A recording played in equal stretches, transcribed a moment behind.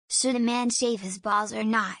Should a man shave his balls or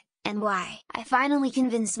not, and why? I finally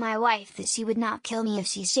convinced my wife that she would not kill me if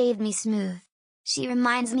she shaved me smooth. She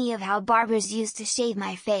reminds me of how barbers used to shave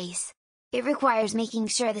my face. It requires making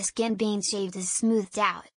sure the skin being shaved is smoothed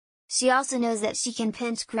out. She also knows that she can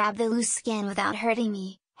pinch grab the loose skin without hurting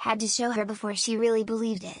me. Had to show her before she really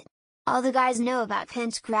believed it. All the guys know about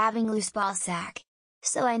pinch grabbing loose ball sack.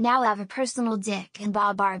 So I now have a personal dick and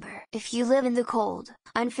ball barber. If you live in the cold,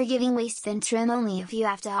 unforgiving waist, then trim only if you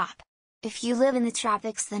have to op. If you live in the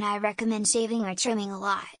tropics, then I recommend shaving or trimming a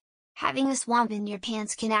lot. Having a swamp in your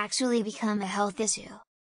pants can actually become a health issue.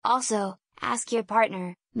 Also, ask your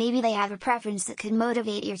partner, maybe they have a preference that could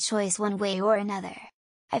motivate your choice one way or another.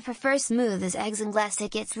 I prefer smooth as eggs unless it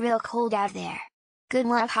gets real cold out there. Good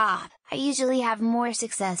luck, Hob. I usually have more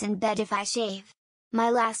success in bed if I shave. My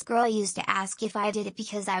last girl used to ask if I did it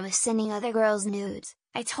because I was sending other girls nudes.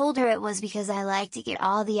 I told her it was because I like to get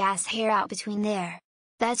all the ass hair out between there.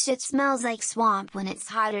 That shit smells like swamp when it's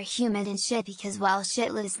hot or humid and shit because well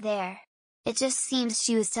shit lives there. It just seems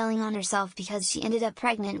she was telling on herself because she ended up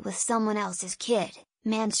pregnant with someone else's kid.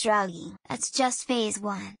 Man shrugging. That's just phase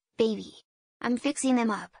 1, baby. I'm fixing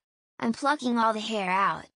them up. I'm plucking all the hair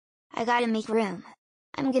out. I gotta make room.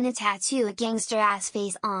 I'm gonna tattoo a gangster ass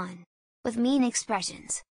face on. With mean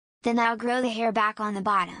expressions. Then I'll grow the hair back on the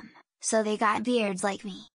bottom, so they got beards like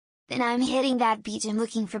me. Then I'm hitting that beach and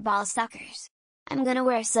looking for ball suckers. I'm gonna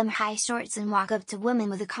wear some high shorts and walk up to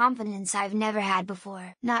women with a confidence I've never had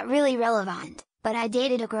before. Not really relevant, but I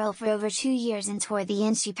dated a girl for over 2 years and toward the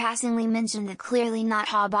end she passingly mentioned that clearly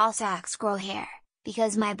not all ball sacks grow hair,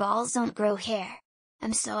 because my balls don't grow hair.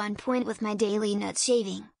 I'm so on point with my daily nut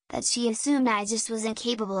shaving, that she assumed I just was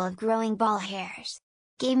incapable of growing ball hairs.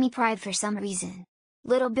 Gave me pride for some reason.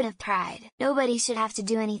 Little bit of pride. Nobody should have to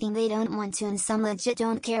do anything they don't want to, and some legit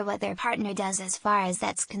don't care what their partner does as far as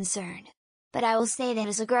that's concerned. But I will say that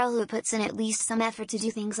as a girl who puts in at least some effort to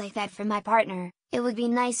do things like that for my partner, it would be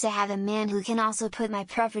nice to have a man who can also put my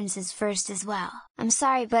preferences first as well. I'm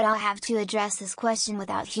sorry, but I'll have to address this question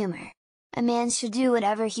without humor. A man should do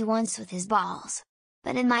whatever he wants with his balls.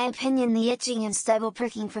 But in my opinion the itching and stubble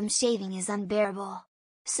pricking from shaving is unbearable.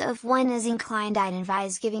 So if one is inclined, I'd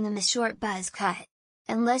advise giving them a short buzz cut.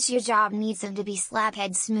 Unless your job needs them to be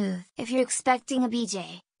slaphead smooth. If you're expecting a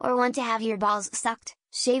BJ, or want to have your balls sucked,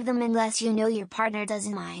 shave them unless you know your partner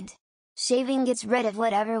doesn't mind. Shaving gets rid of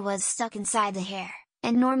whatever was stuck inside the hair,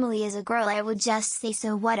 and normally as a girl I would just say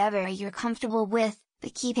so whatever you're comfortable with,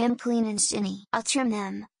 but keep him clean and shiny. I'll trim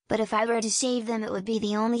them, but if I were to shave them it would be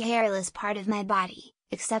the only hairless part of my body,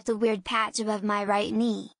 except a weird patch above my right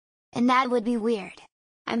knee. And that would be weird.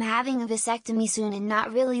 I'm having a vasectomy soon and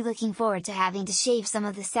not really looking forward to having to shave some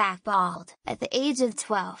of the sack bald. At the age of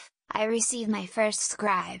 12, I received my first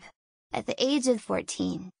scribe. At the age of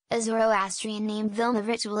 14, a Zoroastrian named Vilma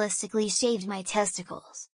ritualistically shaved my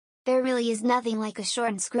testicles. There really is nothing like a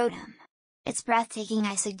shortened scrotum. It's breathtaking.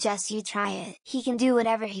 I suggest you try it. He can do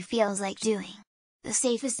whatever he feels like doing. The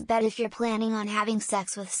safest bet if you're planning on having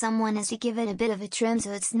sex with someone is to give it a bit of a trim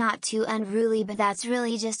so it's not too unruly, but that's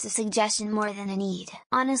really just a suggestion more than a need.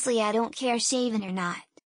 Honestly, I don't care shaven or not.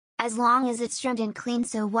 As long as it's trimmed and clean,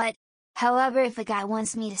 so what? However, if a guy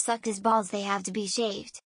wants me to suck his balls they have to be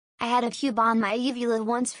shaved. I had a pube on my uvula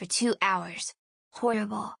once for 2 hours.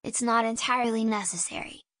 Horrible. It's not entirely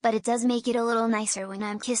necessary, but it does make it a little nicer when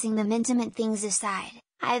I'm kissing them. Intimate things aside,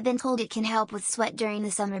 I have been told it can help with sweat during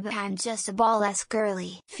the summer, but I'm just a ball less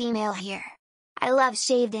girly female here. I love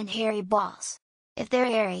shaved and hairy balls. If they're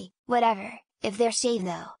hairy, whatever. If they're shaved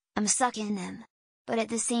though, I'm sucking them. But at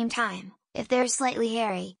the same time, if they're slightly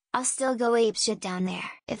hairy, I'll still go apeshit down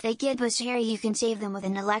there. If they get bush hairy you can shave them with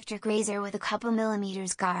an electric razor with a couple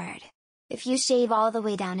millimeters guard. If you shave all the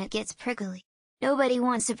way down it gets prickly. Nobody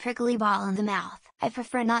wants a prickly ball in the mouth. I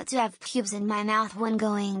prefer not to have pubes in my mouth when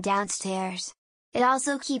going downstairs. It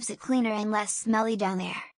also keeps it cleaner and less smelly down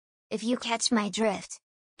there. If you catch my drift.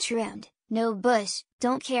 Trimmed, no bush,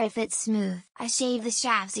 don't care if it's smooth. I shave the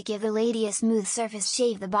shafts to give the lady a smooth surface.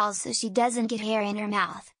 Shave the balls so she doesn't get hair in her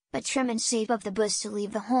mouth, but trim and shape up the bush to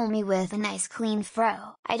leave the homie with a nice clean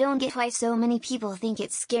fro. I don't get why so many people think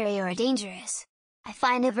it's scary or dangerous. I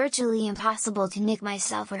find it virtually impossible to nick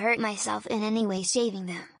myself or hurt myself in any way shaving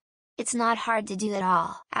them. It's not hard to do at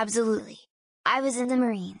all. Absolutely. I was in the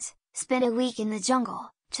Marines. Spent a week in the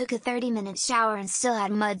jungle, took a 30-minute shower and still had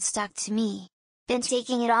mud stuck to me. Been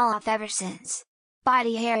taking it all off ever since.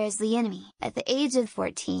 Body hair is the enemy. At the age of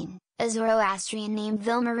 14, a Zoroastrian named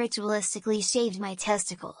Vilma ritualistically shaved my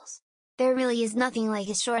testicles. There really is nothing like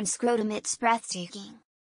a shortened scrotum, it's breathtaking.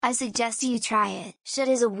 I suggest you try it. Shit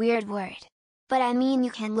is a weird word. But I mean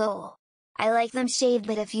you can lol. I like them shaved,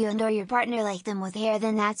 but if you and or your partner like them with hair,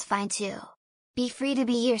 then that's fine too. Be free to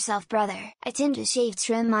be yourself, brother. I tend to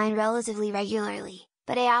trim mine relatively regularly,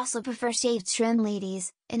 but I also prefer shaved trim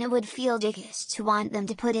ladies, and it would feel dickish to want them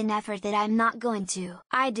to put in effort that I'm not going to.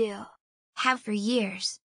 I do. Have for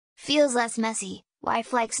years. Feels less messy.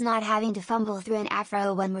 Wife likes not having to fumble through an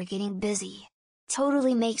afro when we're getting busy.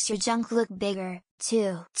 Totally makes your junk look bigger,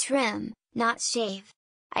 too. Trim, not shave.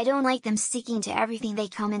 I don't like them sticking to everything they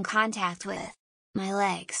come in contact with. My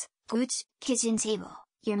legs, gooch, kitchen table,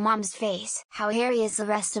 your mom's face. How hairy is the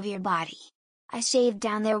rest of your body? I shaved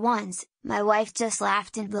down there once, my wife just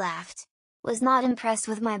laughed and laughed. Was not impressed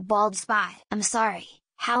with my bald spot. I'm sorry,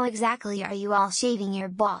 how exactly are you all shaving your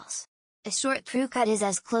balls? A short crew cut is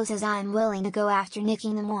as close as I'm willing to go after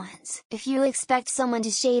nicking them once. If you expect someone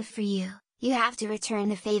to shave for you, you have to return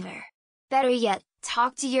the favor. Better yet,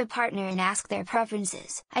 talk to your partner and ask their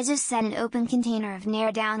preferences. I just set an open container of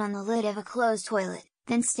Nair down on the lid of a closed toilet,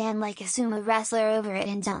 then stand like a sumo wrestler over it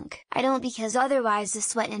and dunk. I don't, because otherwise the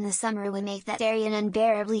sweat in the summer would make that area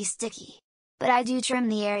unbearably sticky. But I do trim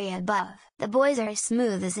the area above. The boys are as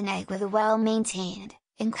smooth as an egg with a well-maintained,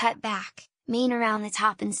 and cut back, mane around the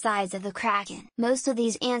top and sides of the kraken. Most of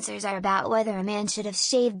these answers are about whether a man should have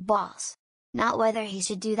shaved balls, not whether he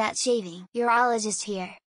should do that shaving. Urologist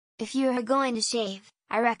here. If you are going to shave,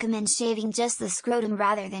 I recommend shaving just the scrotum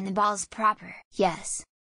rather than the balls proper. Yes.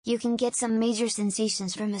 You can get some major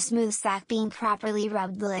sensations from a smooth sack being properly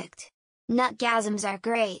rubbed licked. Nutgasms are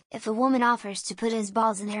great. If a woman offers to put his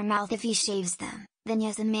balls in her mouth if he shaves them, then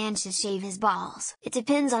yes, a man should shave his balls. It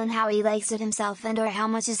depends on how he likes it himself and or how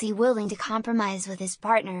much is he willing to compromise with his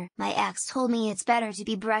partner. My ex told me it's better to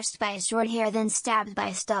be brushed by a short hair than stabbed by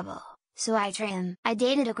a stubble, so I trim. I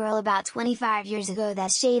dated a girl about 25 years ago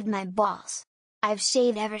that shaved my balls. I've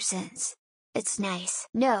shaved ever since. It's nice.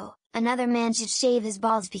 No, another man should shave his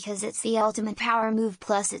balls because it's the ultimate power move,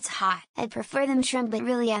 plus it's hot. I'd prefer them trimmed, but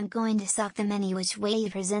really I'm going to suck them any which way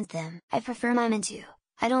you present them. I prefer mine too.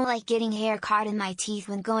 I don't like getting hair caught in my teeth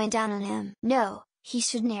when going down on him. No, he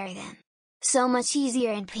should nair them. So much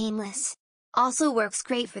easier and painless. Also works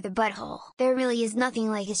great for the butthole. There really is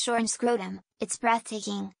nothing like a shortened scrotum. It's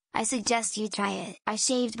breathtaking. I suggest you try it. I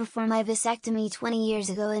shaved before my vasectomy 20 years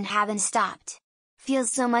ago and haven't stopped.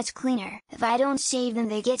 Feels so much cleaner. If I don't shave them,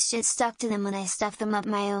 they get shit stuck to them when I stuff them up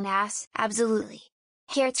my own ass. Absolutely.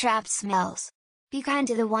 Hair trapped smells. Be kind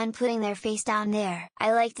to the one putting their face down there.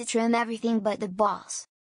 I like to trim everything but the balls.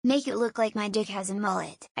 Make it look like my dick has a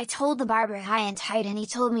mullet. I told the barber high and tight and he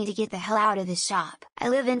told me to get the hell out of his shop. I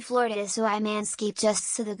live in Florida, so I manscape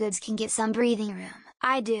just so the goods can get some breathing room.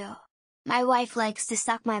 I do. My wife likes to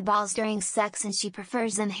suck my balls during sex and she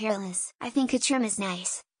prefers them hairless. I think a trim is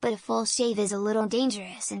nice, but a full shave is a little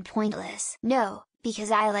dangerous and pointless. No, because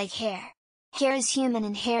I like hair. Hair is human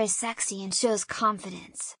and hair is sexy and shows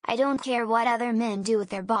confidence. I don't care what other men do with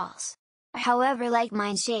their balls. I however like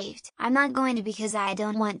mine shaved. I'm not going to because I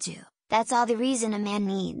don't want to. That's all the reason a man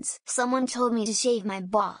needs. Someone told me to shave my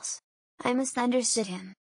balls. I misunderstood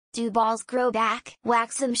him. Do balls grow back?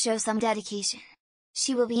 Wax them, show some dedication.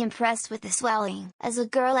 She will be impressed with the swelling. As a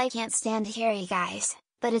girl I can't stand hairy guys,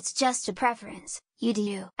 but it's just a preference. You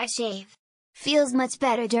do. I shave. Feels much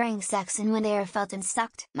better during sex and when they are felt and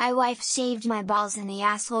sucked. My wife shaved my balls in the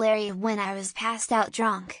asshole area when I was passed out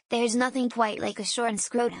drunk. There's nothing quite like a shortened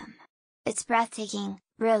scrotum. It's breathtaking,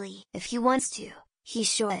 really. If he wants to, he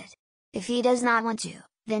should. If he does not want to,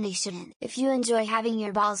 then he shouldn't. If you enjoy having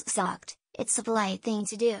your balls sucked, it's a polite thing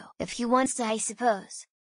to do. If he wants to, I suppose.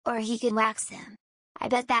 Or he could wax them. I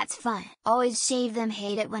bet that's fun. Always shave them,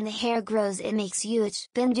 hate it when the hair grows, it makes you itch.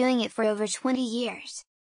 Been doing it for over 20 years.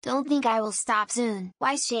 Don't think I will stop soon.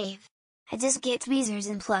 Why shave? I just get tweezers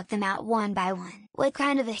and pluck them out one by one. What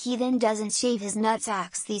kind of a heathen doesn't shave his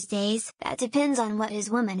nutsacks these days? That depends on what his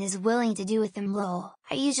woman is willing to do with them, lol.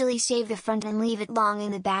 I usually shave the front and leave it long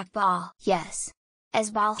in the back ball. Yes. As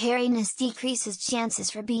ball hairiness decreases, chances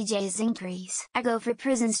for BJ's increase. I go for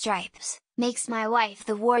prison stripes. Makes my wife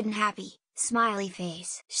the warden happy. Smiley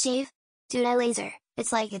face. Shave? Dude, I laser.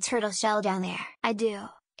 It's like a turtle shell down there. I do.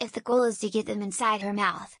 If the goal is to get them inside her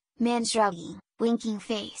mouth. Man shrugging, winking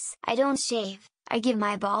face. I don't shave, I give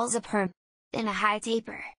my balls a perm. Then a high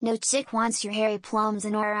taper. No chick wants your hairy plums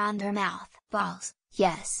and or around her mouth. Balls,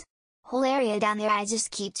 yes. Whole area down there I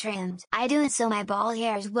just keep trimmed. I do it so my ball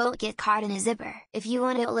hairs won't get caught in a zipper. If you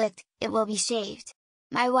want it licked, it will be shaved.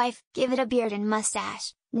 My wife, give it a beard and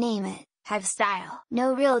mustache, name it, have style.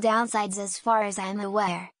 No real downsides as far as I'm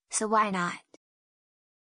aware, so why not?